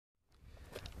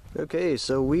Okay,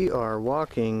 so we are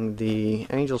walking the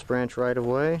Angels Branch right of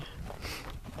way.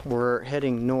 We're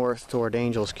heading north toward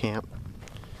Angels Camp.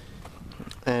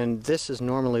 And this is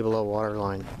normally below water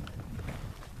line.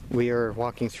 We are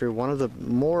walking through one of the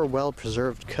more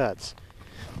well-preserved cuts.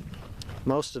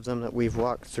 Most of them that we've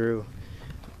walked through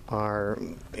are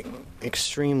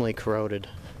extremely corroded.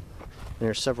 And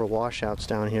there's several washouts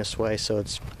down here this way, so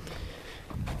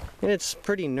it's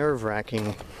pretty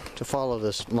nerve-wracking to follow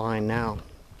this line now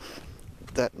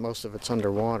that most of it's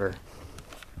underwater.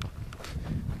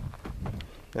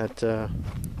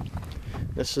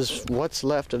 This is what's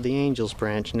left of the Angels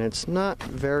Branch, and it's not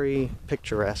very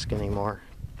picturesque anymore.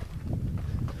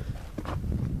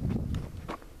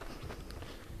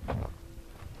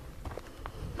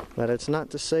 But it's not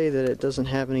to say that it doesn't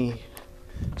have any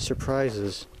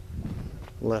surprises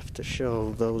left to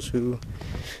show those who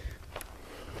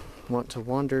want to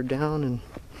wander down and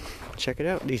check it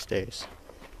out these days.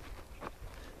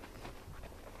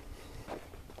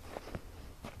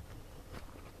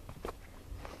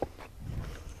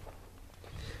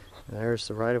 There's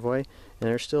the right-of-way, and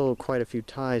there's still quite a few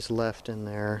ties left in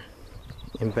there,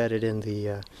 embedded in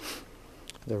the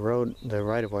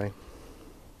right-of-way,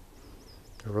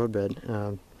 the roadbed.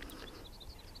 And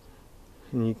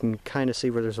you can kind of see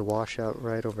where there's a washout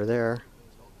right over there.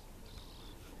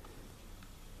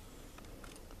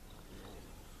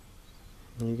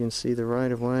 And you can see the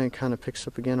right-of-way kind of picks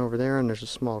up again over there, and there's a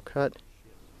small cut.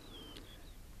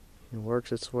 It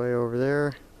works its way over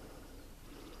there.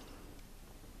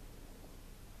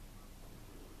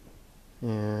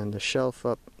 And the shelf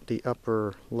up the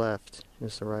upper left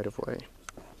is the right-of-way.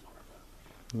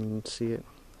 You can see it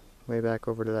way back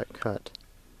over to that cut.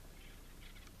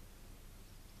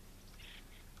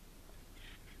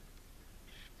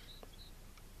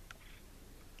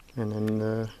 And then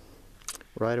the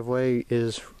right-of-way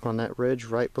is on that ridge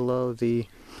right below the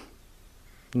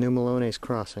New Melones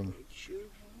crossing.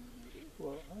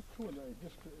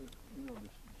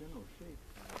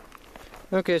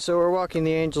 Okay, so we're walking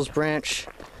the Angels Branch.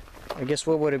 I guess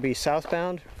what would it be,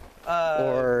 southbound?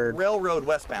 Or railroad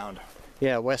westbound.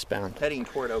 Yeah, westbound. Heading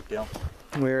toward Oakdale.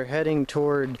 We're heading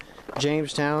toward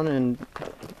Jamestown and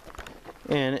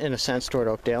in a sense toward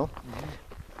Oakdale.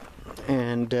 Mm-hmm.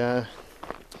 And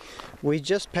we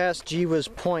just passed Whiz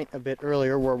Point a bit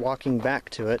earlier. We're walking back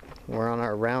to it. We're on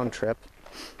our round trip.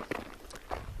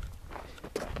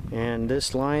 And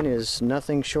this line is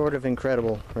nothing short of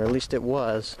incredible, or at least it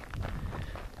was.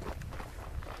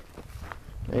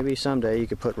 Maybe someday you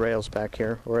could put rails back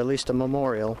here, or at least a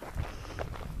memorial.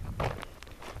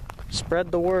 Spread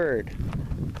the word.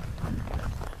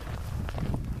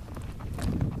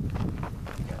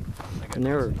 And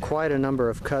there are quite a number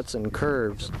of cuts and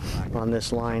curves on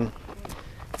this line,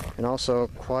 and also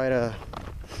quite a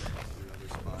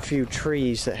few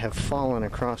trees that have fallen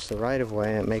across the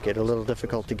right-of-way and make it a little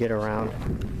difficult to get around.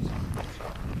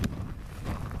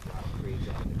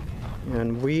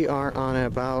 And we are on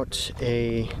about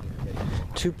a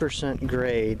 2%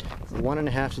 grade,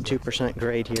 1.5 to 2%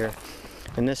 grade here,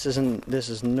 and this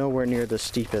is nowhere near the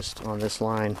steepest on this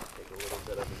line.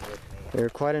 There are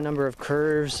quite a number of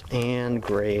curves and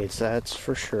grades, that's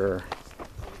for sure.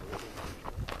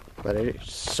 But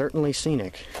it's certainly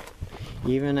scenic,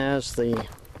 even as the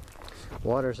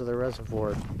waters of the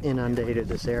reservoir inundated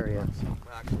this area.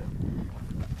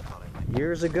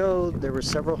 Years ago, there were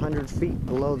several hundred feet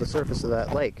below the surface of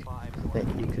that lake that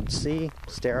you could see,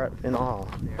 stare at in awe.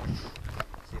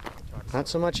 Not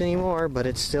so much anymore, but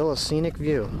it's still a scenic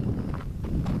view.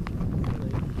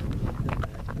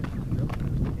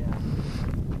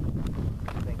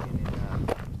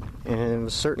 And it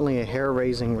was certainly a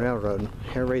hair-raising railroad,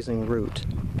 hair-raising route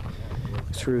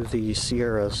through the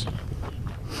Sierras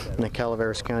and the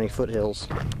Calaveras County foothills.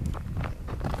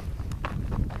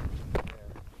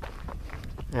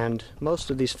 And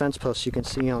most of these fence posts you can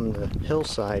see on the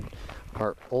hillside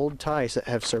are old ties that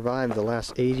have survived the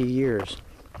last 80 years.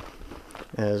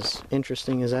 As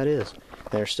interesting as that is,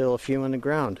 there's still a few in the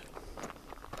ground.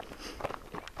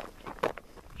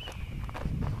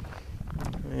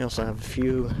 We also have a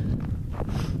few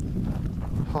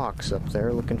hawks up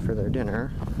there looking for their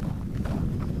dinner.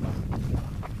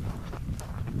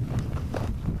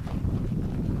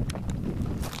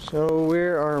 So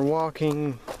we're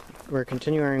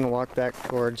continuing to walk back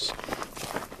towards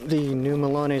the New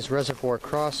Melones Reservoir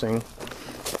crossing,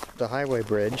 the highway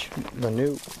bridge, the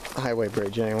new highway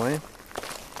bridge anyway,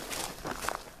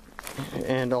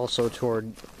 and also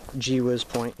toward Whiz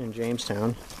Point in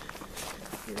Jamestown.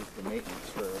 Here's the maintenance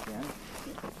spur again.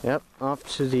 Yep, off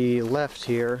to the left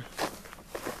here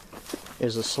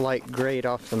is a slight grade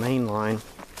off the main line.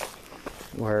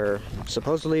 where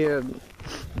supposedly a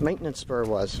maintenance spur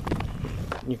was.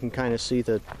 You can kind of see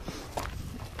the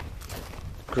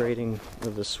grading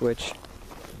of the switch.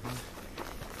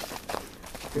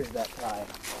 Here's that tie.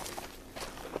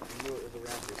 I knew it was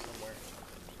around here somewhere.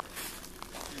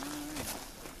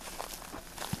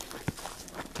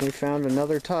 We found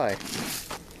another tie.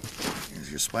 Here's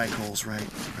your spike holes right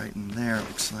in there, it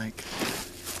looks like.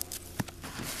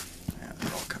 Yeah,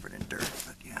 they're all covered in dirt,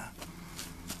 but yeah.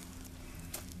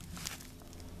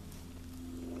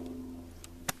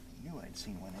 I knew I'd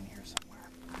seen one in here somewhere.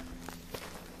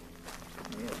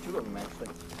 Yeah, two of them actually.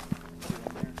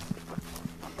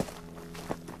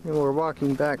 And we're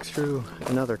walking back through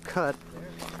another cut,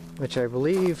 which I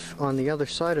believe on the other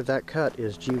side of that cut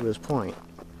is Whiz Point.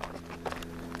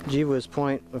 Whiz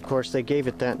Point, of course, they gave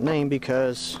it that name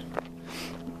because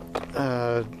it's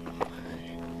a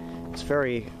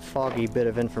very foggy bit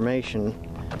of information.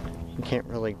 You can't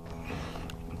really,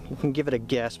 you can give it a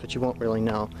guess, but you won't really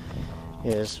know.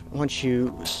 Is once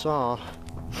you saw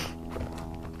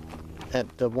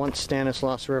at the once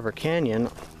Stanislaus River Canyon,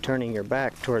 turning your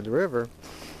back toward the river,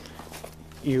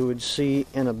 you would see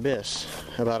an abyss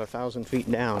about 1,000 feet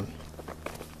down.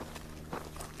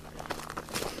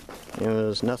 It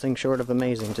was nothing short of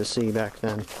amazing to see back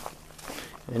then.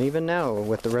 And even now,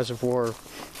 with the reservoir a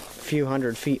few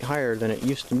hundred feet higher than it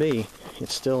used to be,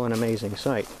 it's still an amazing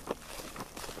sight.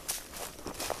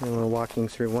 And we're walking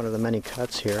through one of the many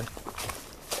cuts here.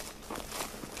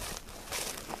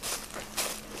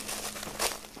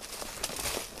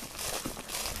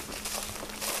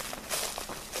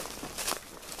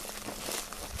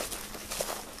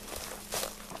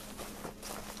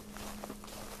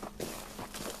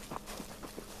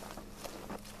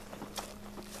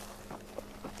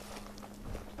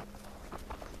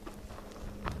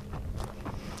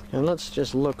 And let's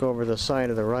just look over the side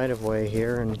of the right-of-way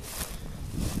here, and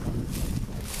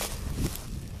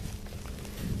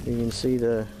you can see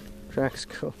the tracks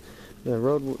go, the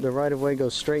right-of-way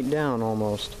goes straight down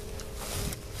almost,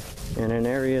 and in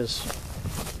areas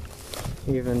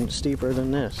even steeper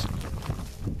than this.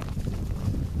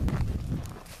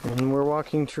 And we're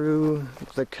walking through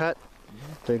the cut,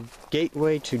 the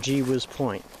gateway to Whiz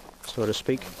Point, so to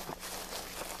speak.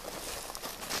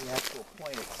 The actual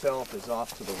point itself is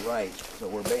off to the right, so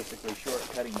we're basically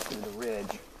shortcutting through the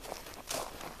ridge.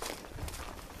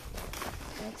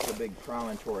 That's the big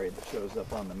promontory that shows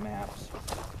up on the maps.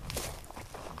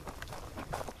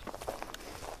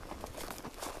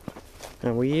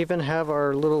 And we even have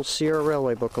our little Sierra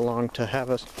Railway book along to have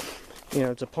us, you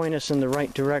know, to point us in the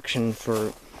right direction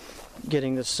for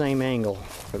getting the same angle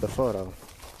for the photo.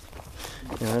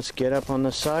 Now let's get up on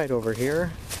the side over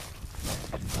here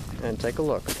and take a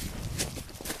look.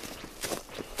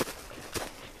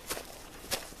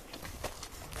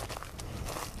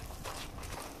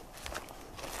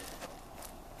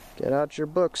 Get out your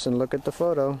books and look at the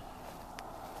photo.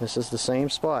 This is the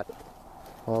same spot,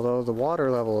 although the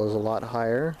water level is a lot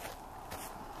higher.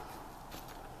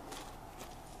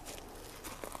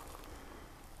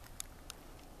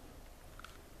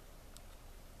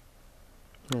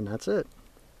 And that's it.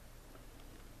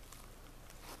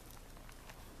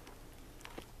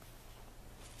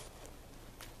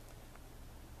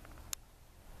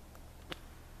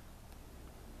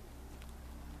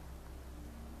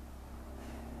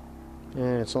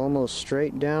 And it's almost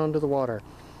straight down to the water.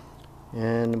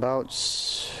 And about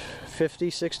 50,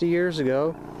 60 years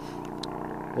ago,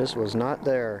 this was not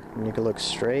there. And you can look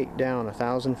straight down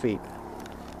 1,000 feet.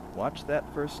 Watch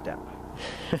that first step.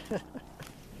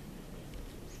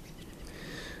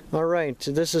 Alright,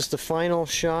 so this is the final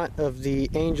shot of the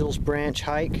Angels Branch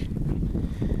hike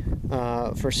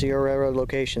for Sierra Railroad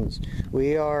locations.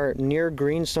 We are near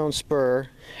Greenstone Spur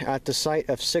at the site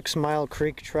of 6 Mile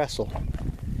Creek Trestle.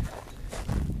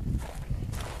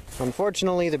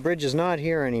 Unfortunately, the bridge is not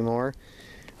here anymore.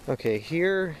 Okay,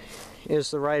 here is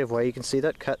the right-of-way. You can see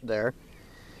that cut there.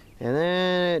 And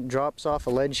then it drops off a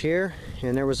ledge here,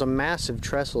 and there was a massive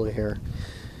trestle here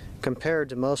compared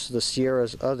to most of the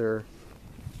Sierra's other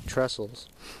trestles.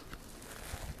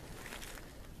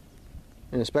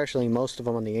 And especially most of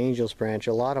them on the Angels Branch.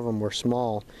 A lot of them were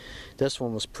small. This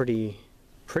one was pretty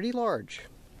large.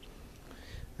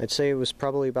 I'd say it was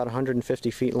probably about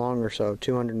 150 feet long or so,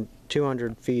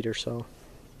 200 feet or so.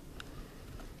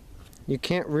 You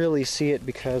can't really see it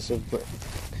because of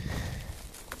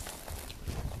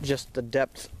just the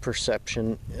depth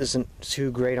perception isn't too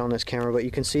great on this camera, but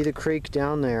you can see the creek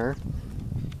down there.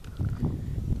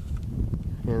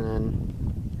 And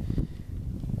then,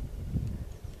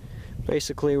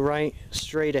 basically right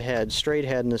straight ahead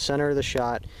in the center of the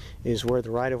shot is where the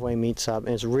right-of-way meets up,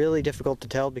 and it's really difficult to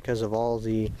tell because of all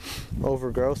the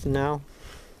overgrowth now.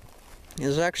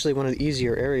 It's actually one of the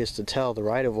easier areas to tell the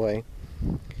right-of-way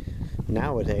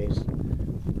nowadays,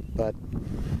 but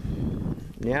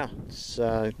yeah, it's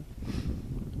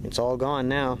all gone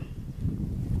now.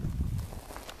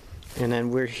 And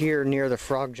then we're here near the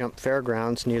Frog Jump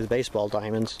Fairgrounds, near the baseball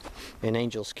diamonds in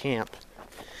Angels Camp.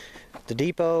 The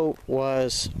depot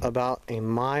was about a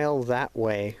mile that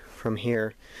way from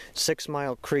here. 6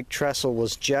 Mile Creek Trestle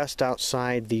was just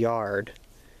outside the yard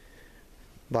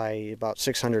by about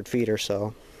 600 feet or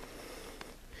so.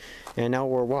 And now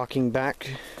we're walking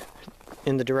back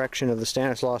in the direction of the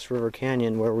Stanislaus River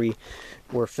Canyon where we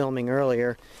were filming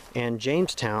earlier, and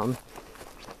Jamestown.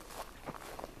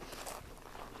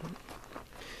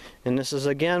 And this is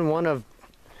again one of,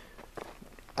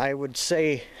 I would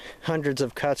say, hundreds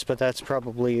of cuts, but that's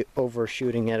probably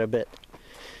overshooting it a bit.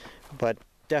 But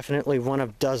definitely one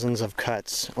of dozens of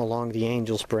cuts along the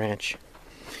Angels Branch.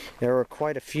 There were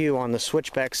quite a few on the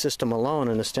Switchback system alone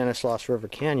in the Stanislaus River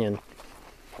Canyon.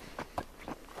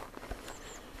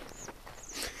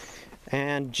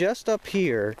 And just up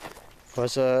here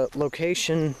was a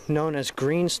location known as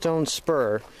Greenstone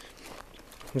Spur.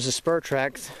 It was a spur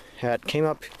track that came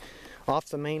up off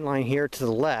the main line here to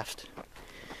the left.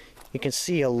 You can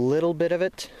see a little bit of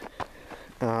it,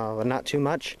 but not too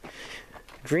much.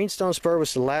 Greenstone Spur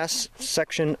was the last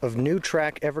section of new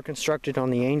track ever constructed on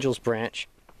the Angels Branch.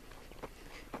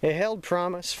 It held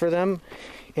promise for them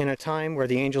in a time where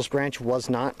the Angels Branch was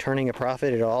not turning a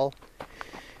profit at all.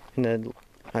 And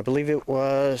I believe it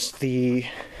was the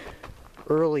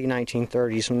early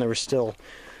 1930s when there was still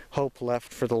hope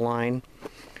left for the line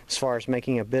as far as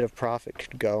making a bit of profit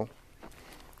could go.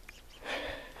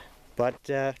 But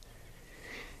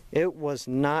it was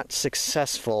not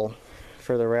successful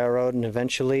for the railroad, and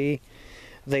eventually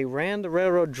they ran the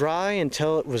railroad dry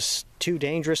until it was too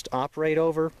dangerous to operate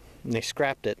over, and they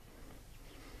scrapped it.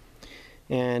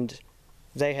 And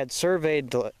they had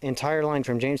surveyed the entire line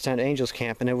from Jamestown to Angels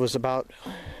Camp, and it was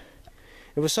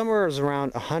somewhere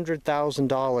around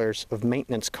 $100,000 of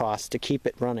maintenance costs to keep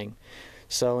it running.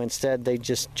 So instead they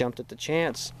just jumped at the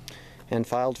chance and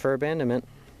filed for abandonment.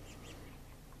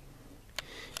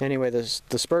 Anyway,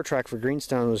 the spur track for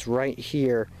Greenstone was right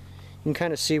here. You can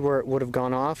kind of see where it would have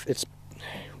gone off. It's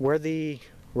where the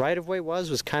right-of-way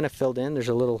was kind of filled in. There's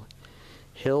a little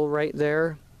hill right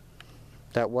there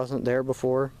that wasn't there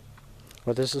before.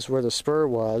 But this is where the spur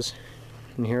was.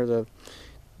 And here the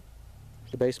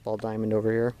baseball diamond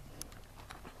over here.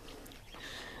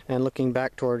 And looking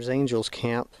back towards Angels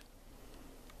Camp.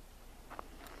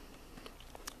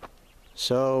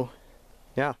 So,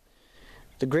 yeah.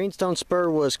 The Greenstone Spur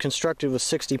was constructed with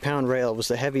 60-pound rail. It was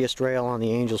the heaviest rail on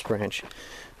the Angels Branch.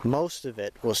 Most of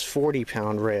it was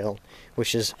 40-pound rail,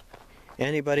 which is,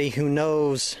 anybody who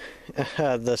knows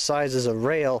the sizes of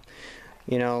rail,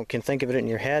 you know, can think of it in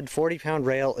your head. 40-pound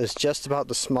rail is just about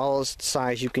the smallest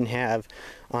size you can have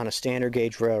on a standard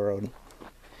gauge railroad.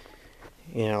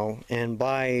 You know, and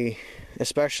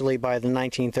especially by the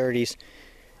 1930s,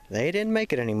 they didn't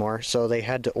make it anymore, so they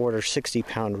had to order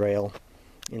 60-pound rail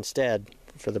instead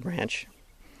for the branch,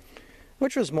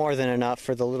 which was more than enough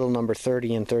for the little number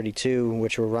 30 and 32,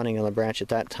 which were running on the branch at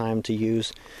that time,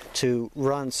 to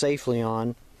run safely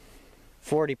on.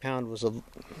 40-pound was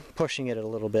pushing it a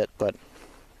little bit, but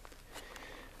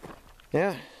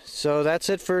yeah. So that's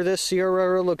it for this Sierra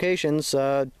Railroad Locations.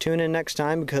 Tune in next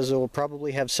time because it will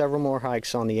probably have several more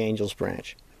hikes on the Angels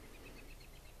Branch.